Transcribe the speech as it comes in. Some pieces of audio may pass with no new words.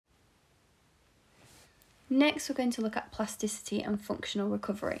Next, we're going to look at plasticity and functional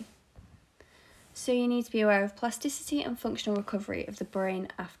recovery. So you need to be aware of plasticity and functional recovery of the brain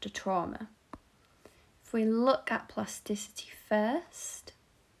after trauma. If we look at plasticity first,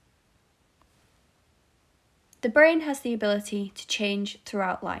 the brain has the ability to change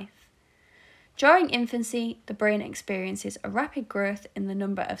throughout life. During infancy, the brain experiences a rapid growth in the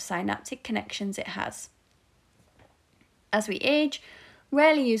number of synaptic connections it has. As we age,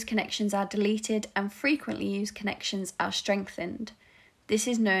 rarely used connections are deleted and frequently used connections are strengthened. This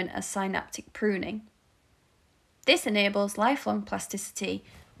is known as synaptic pruning. This enables lifelong plasticity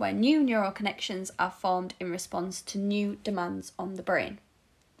where new neural connections are formed in response to new demands on the brain.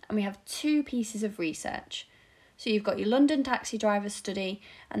 And we have two pieces of research. So you've got your London taxi driver study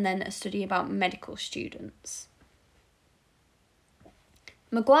and then a study about medical students.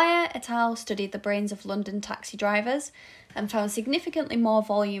 Maguire et al. Studied the brains of London taxi drivers and found significantly more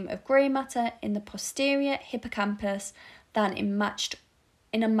volume of grey matter in the posterior hippocampus than in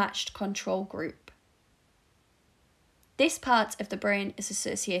a matched control group. This part of the brain is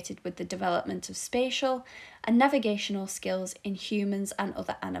associated with the development of spatial and navigational skills in humans and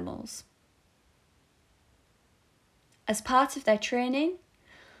other animals. As part of their training,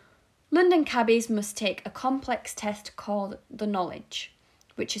 London cabbies must take a complex test called the Knowledge,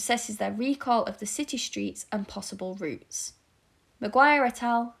 which assesses their recall of the city streets and possible routes. Maguire et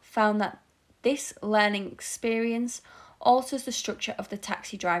al. Found that this learning experience alters the structure of the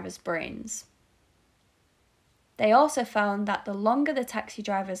taxi drivers' brains. They also found that the longer the taxi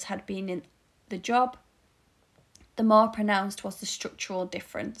drivers had been in the job, the more pronounced was the structural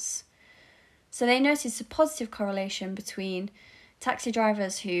difference. So they noticed a positive correlation between taxi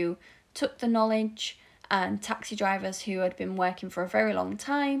drivers who took the Knowledge and taxi drivers who had been working for a very long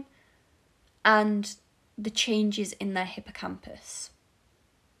time and the changes in their hippocampus.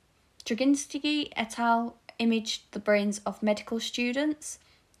 Draginski et al. Imaged the brains of medical students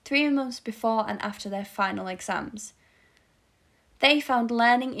 3 months before and after their final exams. They found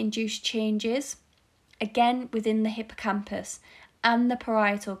learning-induced changes, again within the hippocampus and the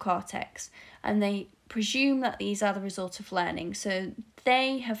parietal cortex, and they presume that these are the result of learning. So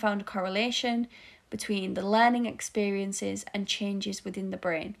they have found a correlation between the learning experiences and changes within the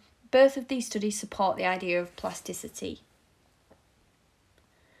brain. Both of these studies support the idea of plasticity.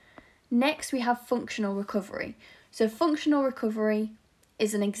 Next, we have functional recovery. So functional recovery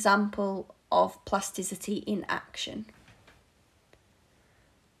is an example of plasticity in action.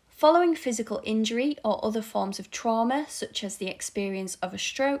 Following physical injury or other forms of trauma, such as the experience of a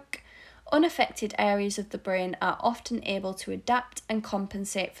stroke, unaffected areas of the brain are often able to adapt and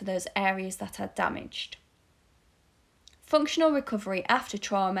compensate for those areas that are damaged. Functional recovery after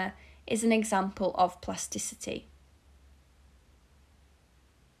trauma is an example of plasticity.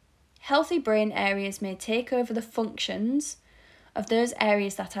 Healthy brain areas may take over the functions of those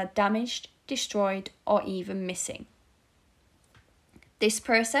areas that are damaged, destroyed, or even missing. This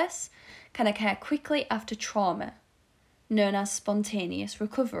process can occur quickly after trauma, known as spontaneous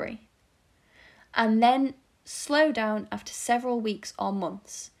recovery, and then slow down after several weeks or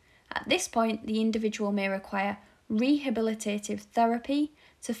months. At this point, the individual may require rehabilitative therapy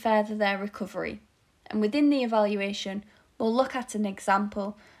to further their recovery, and within the evaluation, we'll look at an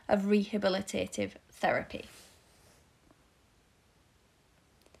example of rehabilitative therapy.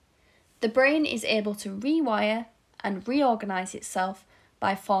 The brain is able to rewire and reorganise itself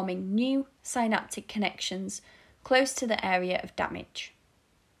by forming new synaptic connections close to the area of damage.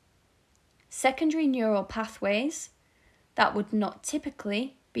 Secondary neural pathways that would not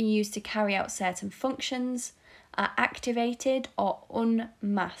typically be used to carry out certain functions are activated or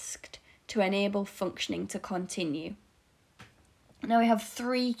unmasked to enable functioning to continue. Now we have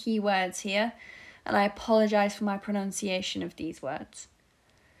 3 key words here, and I apologise for my pronunciation of these words.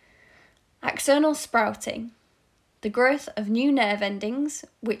 Axonal sprouting, the growth of new nerve endings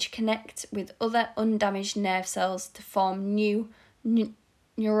which connect with other undamaged nerve cells to form new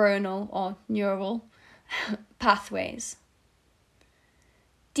neuronal or neural pathways.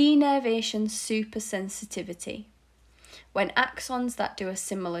 Denervation supersensitivity, when axons that do a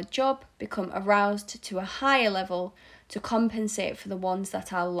similar job become aroused to a higher level to compensate for the ones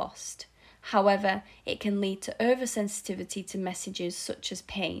that are lost. However, it can lead to oversensitivity to messages such as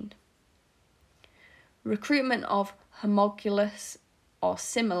pain. Recruitment of homologous or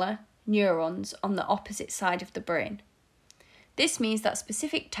similar neurons on the opposite side of the brain. This means that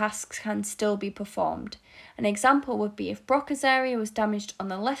specific tasks can still be performed. An example would be if Broca's area was damaged on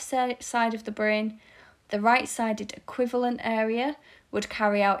the left side of the brain, the right-sided equivalent area would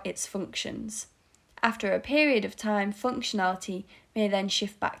carry out its functions. After a period of time, functionality may then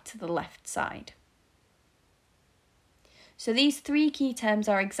shift back to the left side. So these three key terms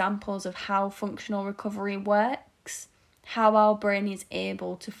are examples of how functional recovery works, how our brain is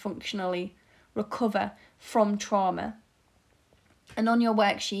able to functionally recover from trauma. And on your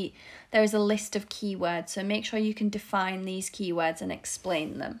worksheet, there is a list of keywords, so make sure you can define these keywords and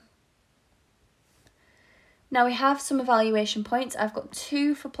explain them. Now we have some evaluation points. I've got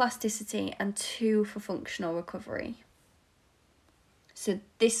 2 for plasticity and 2 for functional recovery. So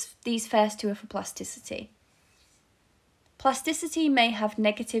these first 2 are for plasticity. Plasticity may have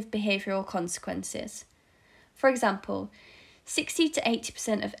negative behavioural consequences. For example, 60 to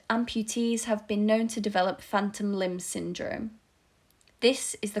 80% of amputees have been known to develop phantom limb syndrome.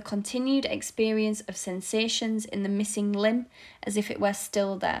 This is the continued experience of sensations in the missing limb as if it were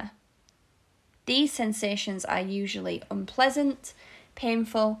still there. These sensations are usually unpleasant,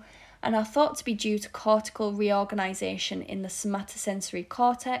 painful, and are thought to be due to cortical reorganisation in the somatosensory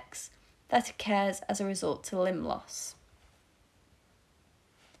cortex that occurs as a result to limb loss.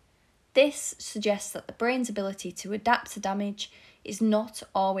 This suggests that the brain's ability to adapt to damage is not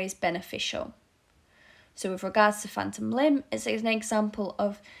always beneficial. So with regards to phantom limb, it's an example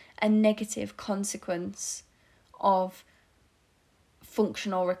of a negative consequence of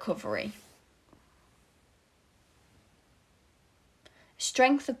functional recovery.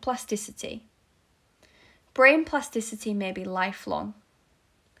 Strength of plasticity. Brain plasticity may be lifelong.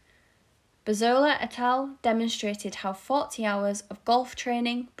 Bazzola et al. Demonstrated how 40 hours of golf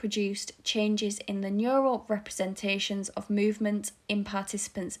training produced changes in the neural representations of movement in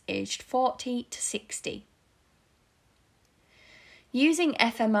participants aged 40 to 60. Using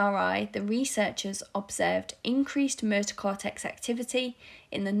fMRI, the researchers observed increased motor cortex activity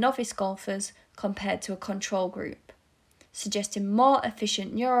in the novice golfers compared to a control group, suggesting more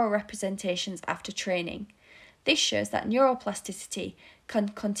efficient neural representations after training. This shows that neuroplasticity can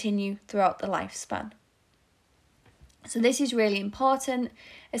continue throughout the lifespan. So this is really important,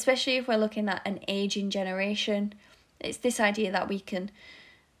 especially if we're looking at an aging generation. It's this idea that we can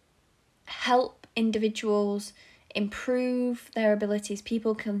help individuals improve their abilities.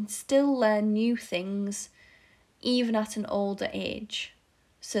 People can still learn new things even at an older age.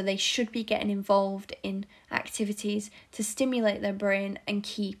 So they should be getting involved in activities to stimulate their brain and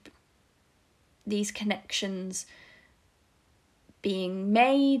keep these connections being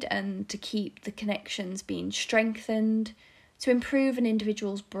made and to keep the connections being strengthened to improve an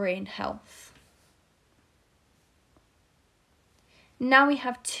individual's brain health. Now we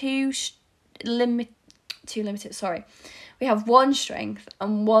have we have one strength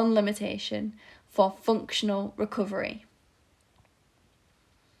and one limitation for functional recovery.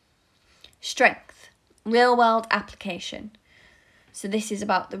 Strength, real-world application. So this is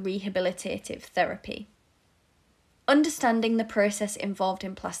about the rehabilitative therapy. Understanding the process involved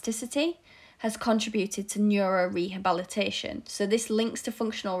in plasticity has contributed to neurorehabilitation. So this links to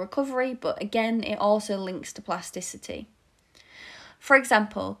functional recovery, but again, it also links to plasticity. For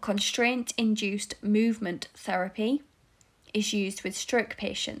example, constraint-induced movement therapy is used with stroke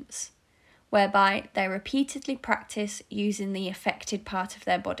patients, whereby they repeatedly practice using the affected part of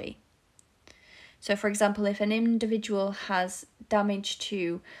their body. So for example, if an individual has damage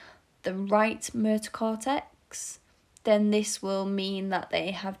to the right motor cortex, then this will mean that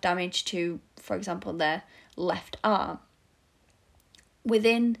they have damage to, for example, their left arm.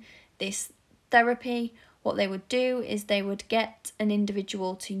 Within this therapy, what they would do is they would get an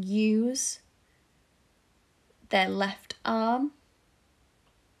individual to use their left arm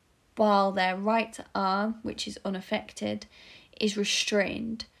while their right arm, which is unaffected, is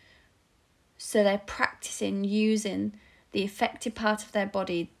restrained. So they're practicing using the affected part of their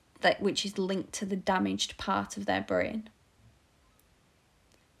body which is linked to the damaged part of their brain.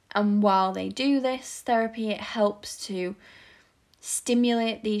 And while they do this therapy, it helps to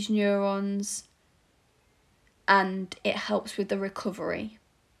stimulate these neurons and it helps with the recovery.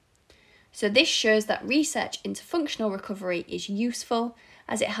 So this shows that research into functional recovery is useful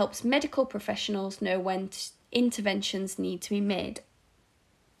as it helps medical professionals know when interventions need to be made.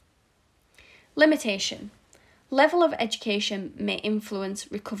 Limitation. Level of education may influence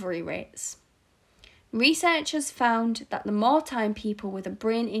recovery rates. Researchers found that the more time people with a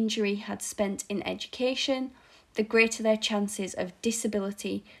brain injury had spent in education, the greater their chances of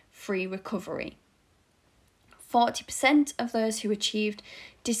disability-free recovery. 40% of those who achieved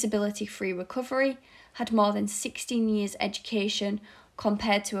disability-free recovery had more than 16 years education,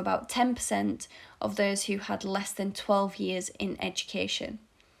 compared to about 10% of those who had less than 12 years in education.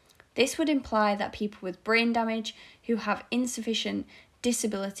 This would imply that people with brain damage who have insufficient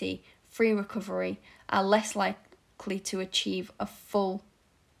disability-free recovery are less likely to achieve a full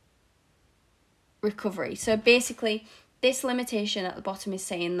recovery. So basically, This limitation at the bottom is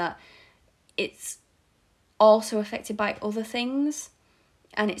saying that it's also affected by other things,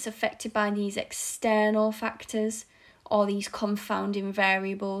 and it's affected by these external factors or these confounding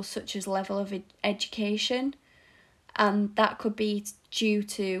variables such as level of education, and that could be due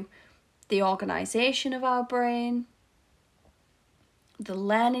to the organisation of our brain, the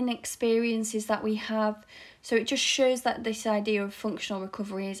learning experiences that we have. So it just shows that this idea of functional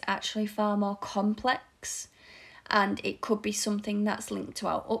recovery is actually far more complex, and it could be something that's linked to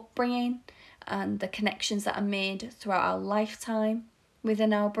our upbringing and the connections that are made throughout our lifetime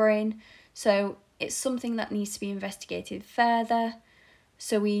within our brain. So it's something that needs to be investigated further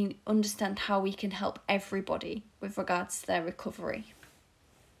so we understand how we can help everybody with regards to their recovery.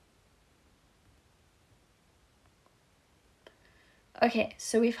 Okay,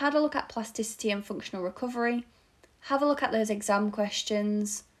 so we've had a look at plasticity and functional recovery. Have a look at those exam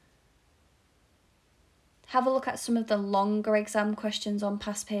questions. Have a look at some of the longer exam questions on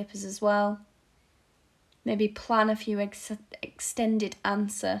past papers as well. Maybe plan a few extended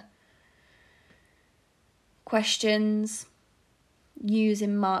answer questions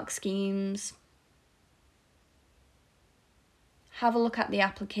using mark schemes. Have a look at the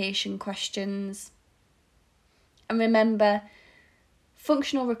application questions. And remember,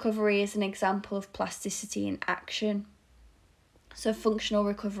 functional recovery is an example of plasticity in action. So functional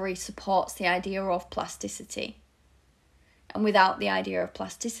recovery supports the idea of plasticity. And without the idea of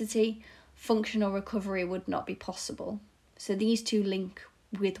plasticity, functional recovery would not be possible. So these two link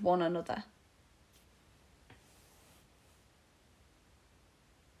with one another.